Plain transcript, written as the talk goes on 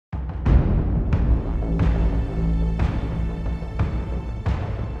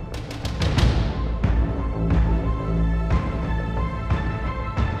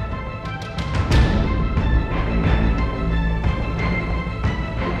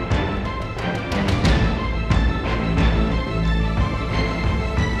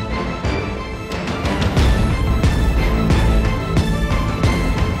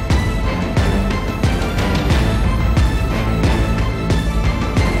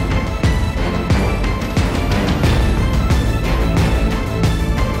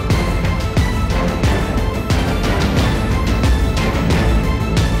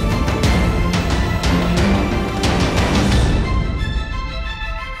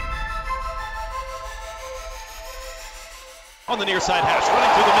On the near side hash, running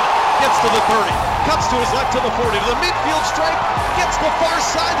through the middle, gets to the 30, cuts to his left to the 40, to the midfield stripe, gets the far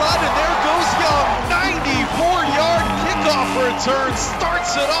sideline, and there goes Young. 94-yard kickoff return,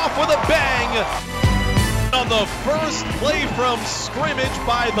 starts it off with a bang. On the first play from scrimmage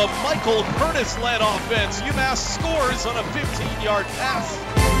by the Michael Curtis-led offense, UMass scores on a 15-yard pass.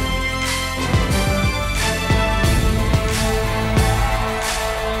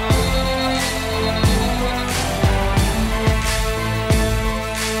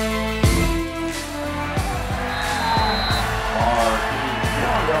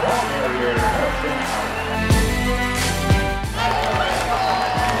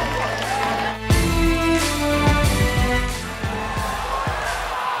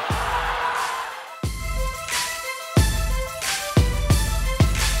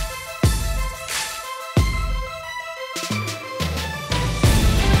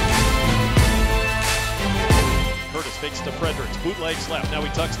 Fakes to Fredericks, bootlegs left, now he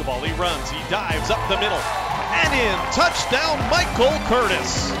tucks the ball, he runs, he dives up the middle, and in, touchdown Michael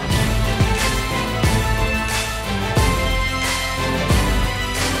Curtis.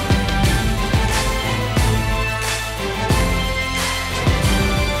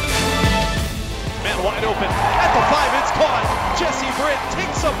 Man wide open, at the 5, it's caught, Jesse Britt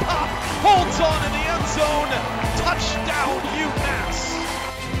takes a pop, holds on in the end zone, touchdown UMass.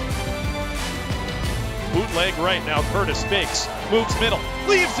 Bootleg right now, Curtis fakes, moves middle,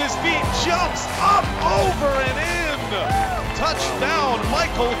 leaves his feet, jumps up, over and in. Touchdown,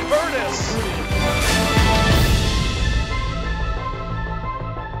 Michael Curtis.